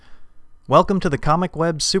Welcome to the Comic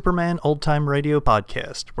Web Superman Old Time Radio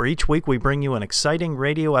Podcast, where each week we bring you an exciting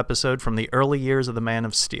radio episode from the early years of the Man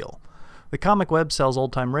of Steel. The Comic Web sells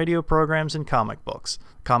old-time radio programs and comic books.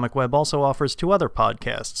 Comic Web also offers two other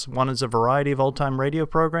podcasts. One is a variety of old-time radio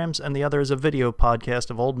programs, and the other is a video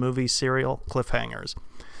podcast of old movies, serial cliffhangers.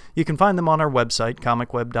 You can find them on our website,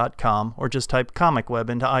 comicweb.com, or just type Comic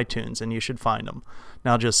Web into iTunes and you should find them.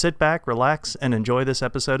 Now just sit back, relax, and enjoy this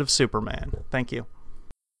episode of Superman. Thank you.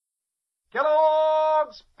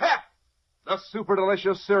 Kellogg's Pep, the super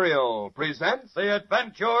delicious cereal, presents The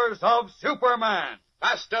Adventures of Superman.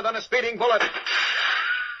 Faster than a speeding bullet.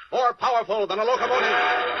 More powerful than a locomotive.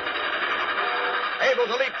 Able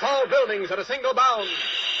to leap tall buildings at a single bound.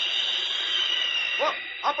 Look,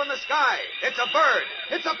 up in the sky. It's a bird.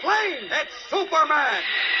 It's a plane. It's Superman.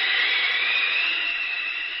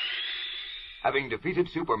 Having defeated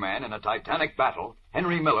Superman in a titanic battle,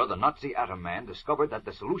 Henry Miller, the Nazi Atom Man, discovered that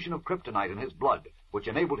the solution of kryptonite in his blood, which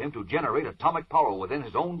enabled him to generate atomic power within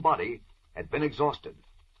his own body, had been exhausted.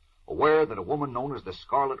 Aware that a woman known as the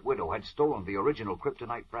Scarlet Widow had stolen the original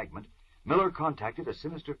kryptonite fragment, Miller contacted a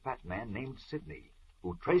sinister fat man named Sidney,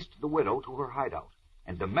 who traced the widow to her hideout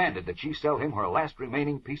and demanded that she sell him her last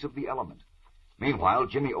remaining piece of the element. Meanwhile,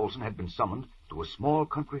 Jimmy Olsen had been summoned to a small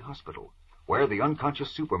country hospital, where the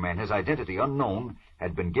unconscious Superman, his identity unknown,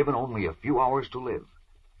 had been given only a few hours to live.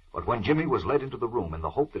 But when Jimmy was led into the room in the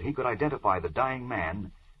hope that he could identify the dying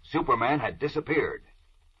man, Superman had disappeared.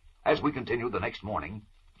 As we continue the next morning,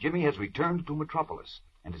 Jimmy has returned to Metropolis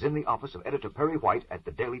and is in the office of Editor Perry White at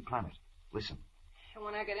the Daily Planet. Listen.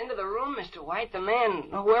 When I got into the room, Mr. White, the man,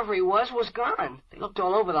 whoever he was gone. They looked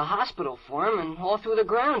all over the hospital for him and all through the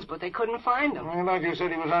grounds, but they couldn't find him. I thought you said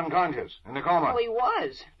he was unconscious, in a coma. Well, he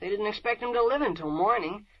was. They didn't expect him to live until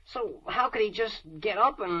morning. So how could he just get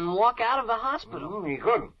up and walk out of the hospital? Well, he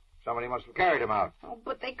couldn't. Somebody must have carried him out. Oh,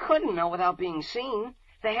 but they couldn't know without being seen.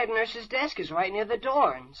 The head nurse's desk is right near the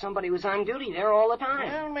door, and somebody was on duty there all the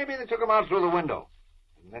time. Well, maybe they took him out through the window.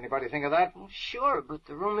 Didn't anybody think of that? Well, sure, but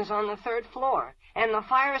the room is on the third floor, and the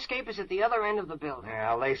fire escape is at the other end of the building.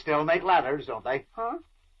 Well, they still make ladders, don't they? Huh?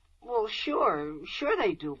 Well, sure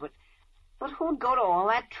they do, but who'd go to all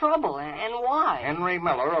that trouble, and why? Henry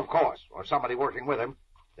Miller, of course, or somebody working with him.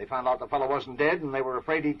 They found out the fellow wasn't dead, and they were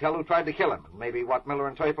afraid he'd tell who tried to kill him, and maybe what Miller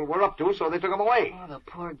and Teufel were up to, so they took him away. Oh, the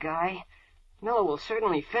poor guy. Miller will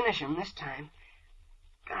certainly finish him this time.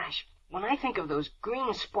 Gosh, when I think of those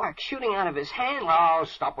green sparks shooting out of his hand... Oh,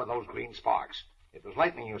 stop with those green sparks. It was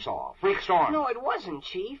lightning you saw. Freak storm. No, it wasn't,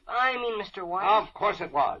 Chief. I mean, Mr. White. Of course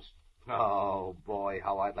it was. Oh, boy,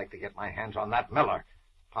 how I'd like to get my hands on that Miller.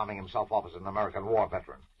 Palming himself off as an American war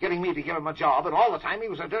veteran. Getting me to give him a job, and all the time he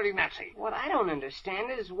was a dirty Nazi. What I don't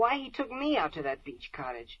understand is why he took me out to that beach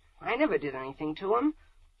cottage. I never did anything to him.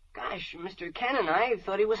 Gosh, Mr. Ken and I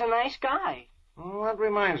thought he was a nice guy. Oh, that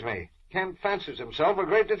reminds me. Kent fancies himself a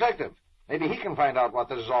great detective. Maybe he can find out what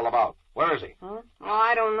this is all about. Where is he? Huh? Oh,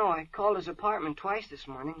 I don't know. I called his apartment twice this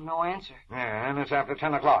morning. No answer. Yeah, and it's after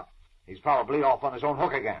 10 o'clock. He's probably off on his own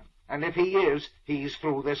hook again. And if he is, he's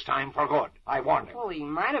through this time for good. I warned him. Well, he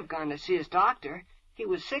might have gone to see his doctor. He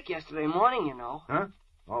was sick yesterday morning, you know. Huh?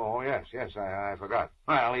 Oh, yes, I forgot.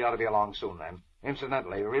 Well, he ought to be along soon, then.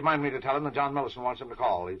 Incidentally, remind me to tell him that John Millison wants him to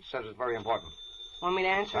call. He says it's very important. Want me to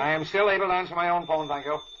answer? I am still able to answer my own phone, thank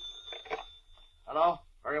you. Hello?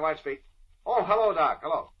 Perry White speak. Oh, hello, Doc.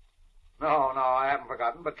 Hello. No, I haven't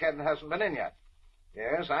forgotten, but Ken hasn't been in yet.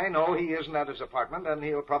 Yes, I know he isn't at his apartment, and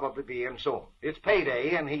he'll probably be in soon. It's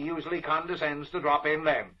payday, and he usually condescends to drop in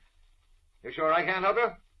then. You sure I can't help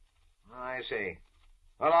you? I see.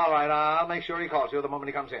 Well, all right, I'll make sure he calls you the moment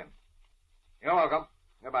he comes in. You're welcome.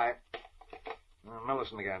 Goodbye.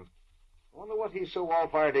 Millison again. I wonder what he's so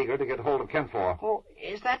all-fired eager to get hold of Kent for. Oh,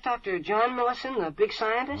 is that Dr. John Millison, the big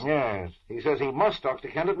scientist? Yes. He says he must talk to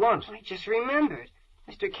Kent at once. I just remembered.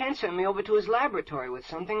 Mr. Kent sent me over to his laboratory with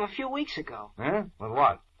something a few weeks ago. Huh? With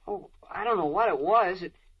what? Oh, I don't know what it was.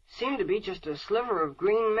 It seemed to be just a sliver of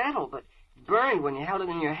green metal, but burned when you held it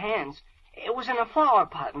in your hands. It was in a flower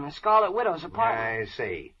pot in the Scarlet Widow's apartment. I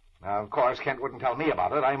see. Now, of course, Kent wouldn't tell me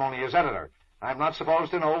about it. I'm only his editor. I'm not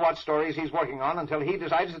supposed to know what stories he's working on until he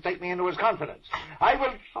decides to take me into his confidence. I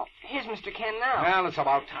will... Oh, here's Mr. Kent now. Well, it's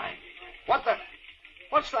about time. What's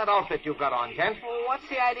that outfit you've got on, Kent? Well, what's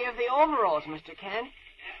the idea of the overalls, Mr. Kent?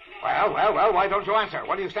 Well, why don't you answer?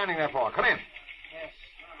 What are you standing there for? Come in. Yes,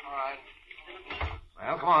 all right.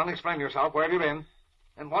 Well, come on, explain yourself. Where have you been?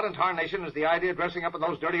 And what in tarnation is the idea of dressing up in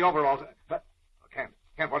those dirty overalls?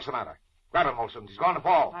 Kent, what's the matter? Grab him, Olsen. He's going to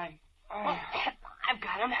fall. I've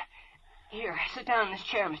got him. Here, sit down in this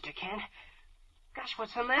chair, Mr. Kent. Gosh,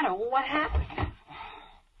 what's the matter? What happened?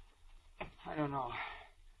 I don't know.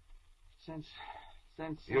 Since...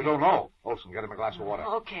 You don't know. Olson, get him a glass of water.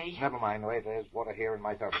 Okay. Never mind. Wait, there's water here in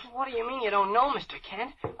my thermos. What do you mean you don't know, Mr.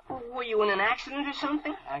 Kent? Were you in an accident or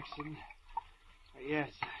something? Accident? Yes.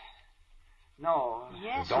 No.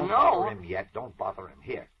 Yes, Don't no. bother him yet. Don't bother him.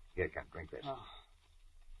 Here, Kent, drink this. Oh.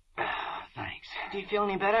 Thanks. Do you feel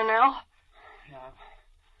any better now? Yeah.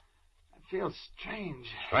 I feel strange.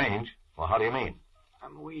 Strange? Well, how do you mean?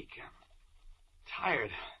 I'm weak. I'm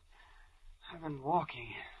tired. I've been walking.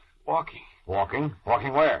 Walking?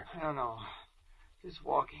 Walking where? I don't know. Just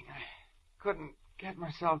walking. I couldn't get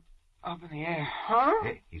myself up in the air. Huh?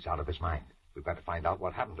 Hey, he's out of his mind. We've got to find out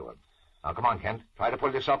what happened to him. Now, come on, Kent. Try to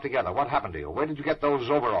pull yourself together. What happened to you? Where did you get those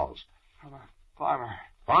overalls? From a farmer.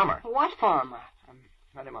 Farmer? What farmer? I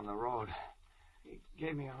met him on the road. He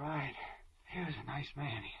gave me a ride. He was a nice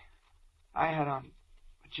man. I had on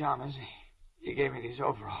pajamas. He gave me these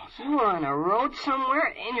overalls. You were on a road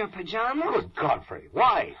somewhere in your pajamas? Good Godfrey.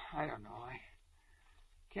 Why? I don't know. I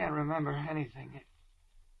can't remember anything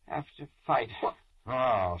after fight. What?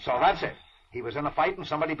 Oh, so that's it. He was in a fight and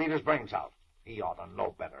somebody beat his brains out. He ought to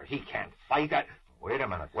know better. He can't fight. Wait a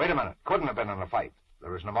minute. Couldn't have been in a fight.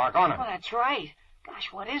 There isn't a mark on him. Oh, that's right. Gosh,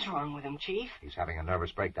 what is wrong with him, Chief? He's having a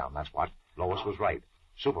nervous breakdown, that's what. Lois was right.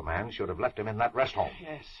 Superman should have left him in that rest home.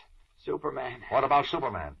 Yes, Superman. What about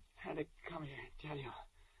Superman? Had to come here and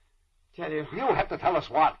tell you. You have to tell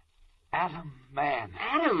us what? Atom Man.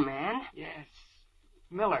 Atom Man? Yes.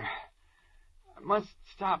 Miller. I must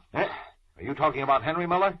stop. Eh? Are you talking about Henry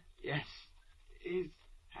Miller? Yes. He's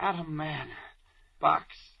Atom Man. Box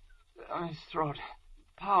on his throat.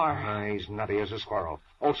 Power. He's nutty as a squirrel.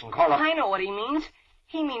 Olson, call up. I know what he means.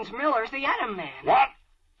 He means Miller's the Atom Man. What?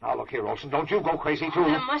 Now, look here, Olson. Don't you go crazy, too.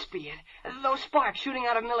 That must be it. Those sparks shooting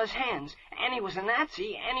out of Miller's hands. And he was a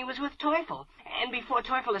Nazi, and he was with Teufel. And before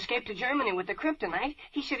Teufel escaped to Germany with the kryptonite,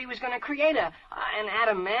 he said he was going to create an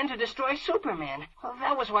Atom Man to destroy Superman. Well,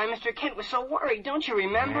 that was why Mr. Kent was so worried, don't you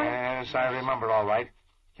remember? Yes, I remember all right.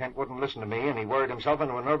 Kent wouldn't listen to me, and he worried himself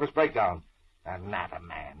into a nervous breakdown. An Atom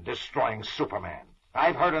Man destroying Superman.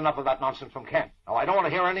 I've heard enough of that nonsense from Kent. Now, I don't want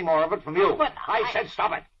to hear any more of it from you. But I said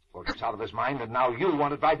stop it. Well, it's out of his mind, and now you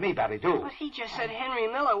want to drive me batty, too. But he just said Henry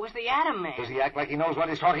Miller was the Atom Man. Does he act like he knows what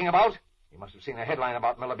he's talking about? He must have seen a headline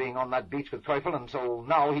about Miller being on that beach with Teufel, and so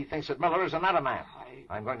now he thinks that Miller is an Atom Man.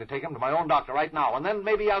 I'm going to take him to my own doctor right now, and then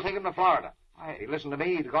maybe I'll take him to Florida. If he'd listened to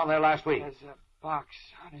me, he'd gone there last week. There's a box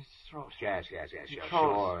on his throat. Yes.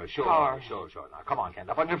 Power. Sure. Now, come on, Kent.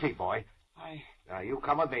 Up on your feet, boy. Now, you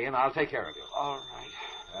come with me, and I'll take care of you. All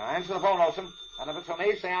right. Answer the phone, Olson. And if it's for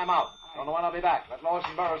me, say I'm out. Don't know when I'll be back. Let Lois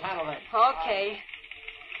and Burroughs handle things. Okay.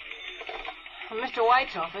 Mr.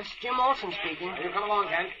 White's office. Jim Olson speaking. You come along,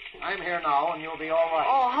 Kent. I'm here now, and you'll be all right.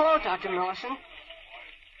 Oh, hello, Dr. Millison.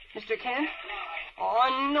 Mr. Kent?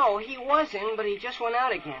 Oh, no, he was in, but he just went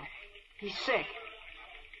out again. He's sick.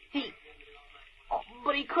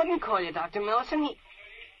 But he couldn't call you, Dr. Millison.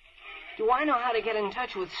 Do I know how to get in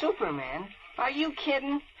touch with Superman? Are you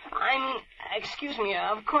kidding? I mean, excuse me,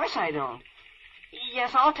 of course I don't.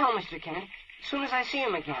 Yes, I'll tell Mr. Kent as soon as I see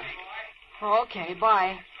him again. Okay,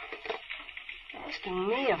 bye. Asking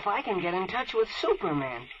me if I can get in touch with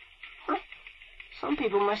Superman. Huh? Some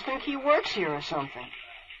people must think he works here or something.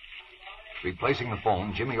 Replacing the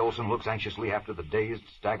phone, Jimmy Olsen looks anxiously after the dazed,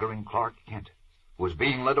 staggering Clark Kent, who is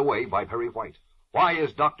being led away by Perry White. Why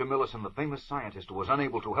is Dr. Millison, the famous scientist who was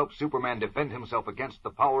unable to help Superman defend himself against the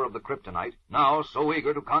power of the kryptonite, now so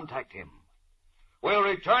eager to contact him? We'll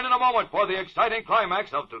return in a moment for the exciting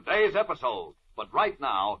climax of today's episode. But right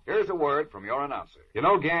now, here's a word from your announcer. You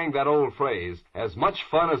know, gang, that old phrase, as much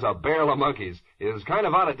fun as a barrel of monkeys, is kind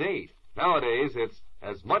of out of date. Nowadays, it's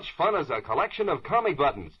as much fun as a collection of comic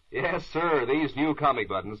buttons. Yes, sir, these new comic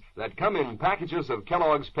buttons that come in packages of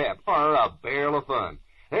Kellogg's Pep are a barrel of fun.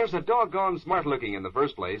 There's a doggone smart looking in the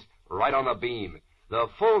first place, right on the beam. The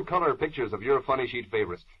full-color pictures of your funny sheet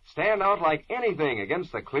favorites stand out like anything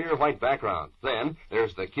against the clear white background. Then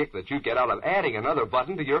there's the kick that you get out of adding another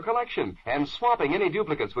button to your collection and swapping any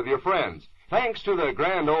duplicates with your friends. Thanks to the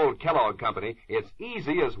grand old Kellogg Company, it's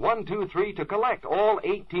easy as 1, 2, 3 to collect all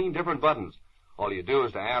 18 different buttons. All you do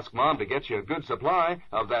is to ask Mom to get you a good supply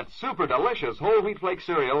of that super delicious whole wheat flake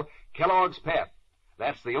cereal, Kellogg's Pep.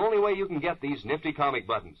 That's the only way you can get these nifty comic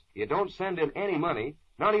buttons. You don't send in any money,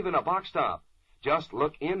 not even a box top. Just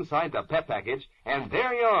look inside the Pep package, and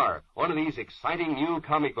there you are, one of these exciting new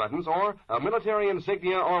comic buttons, or a military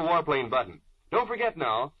insignia or warplane button. Don't forget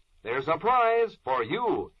now, there's a prize for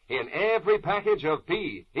you in every package of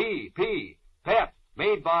P.E.P. Pep,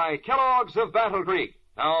 made by Kellogg's of Battle Creek.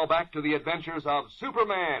 Now back to the adventures of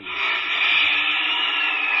Superman.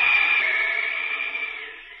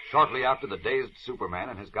 Shortly after the dazed Superman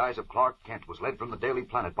in his guise of Clark Kent was led from the Daily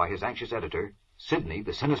Planet by his anxious editor, Sidney,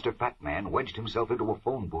 the sinister fat man, wedged himself into a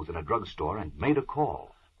phone booth in a drugstore and made a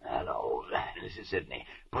call. Hello, this is Sidney.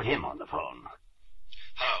 Put him on the phone.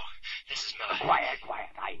 Hello, this is Miller. Quiet.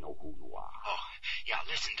 I know who you are. Oh, yeah,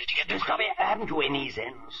 listen, did you get the... Stop it. Haven't you any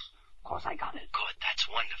sense? Of course I got it. Good, that's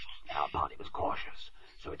wonderful. Our party was cautious,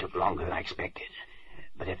 so it took longer than I expected.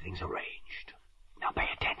 But everything's arranged. Now pay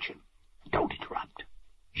attention. Don't interrupt.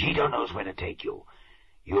 Gito knows where to take you.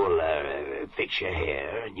 You'll fix your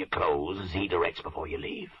hair and your clothes as he directs before you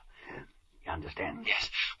leave. You understand? Yes.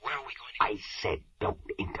 Where are we going to... I said don't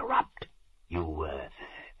interrupt. You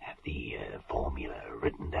have the formula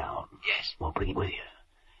written down. Yes. Well, bring it with you.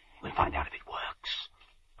 We'll find out if it works.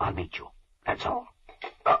 I'll meet you. That's all.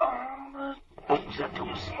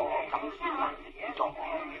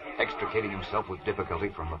 Extricating himself with difficulty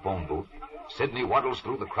from the phone booth, Sidney waddles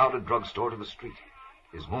through the crowded drugstore to the street,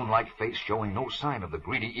 his moonlight face showing no sign of the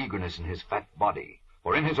greedy eagerness in his fat body.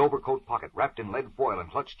 For in his overcoat pocket, wrapped in lead foil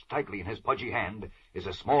and clutched tightly in his pudgy hand, is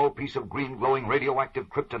a small piece of green glowing radioactive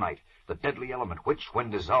kryptonite, the deadly element which, when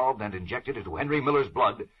dissolved and injected into Henry Miller's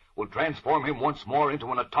blood, will transform him once more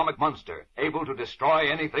into an atomic monster, able to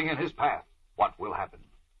destroy anything in his path. What will happen?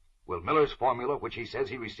 Will Miller's formula, which he says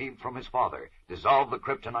he received from his father, dissolve the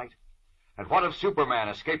kryptonite? And what of Superman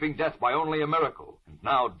escaping death by only a miracle, and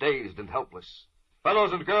now dazed and helpless?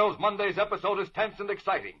 Fellows and girls, Monday's episode is tense and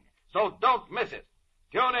exciting, so don't miss it.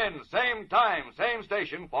 Tune in, same time, same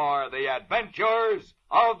station, for The Adventures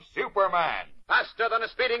of Superman. Faster than a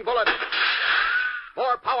speeding bullet.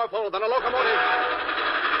 More powerful than a locomotive.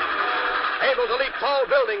 Able to leap tall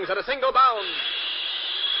buildings at a single bound.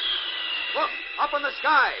 Look, up in the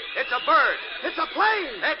sky. It's a bird. It's a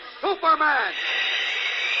plane. It's Superman.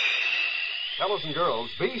 Fellows and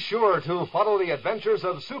girls, be sure to follow The Adventures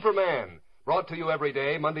of Superman. Brought to you every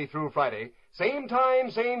day, Monday through Friday. Same time,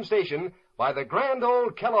 same station, by the grand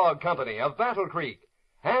old Kellogg Company of Battle Creek.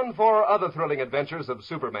 And for other thrilling adventures of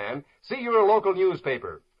Superman, see your local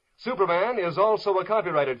newspaper. Superman is also a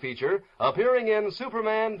copyrighted feature appearing in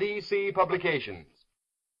Superman DC publications.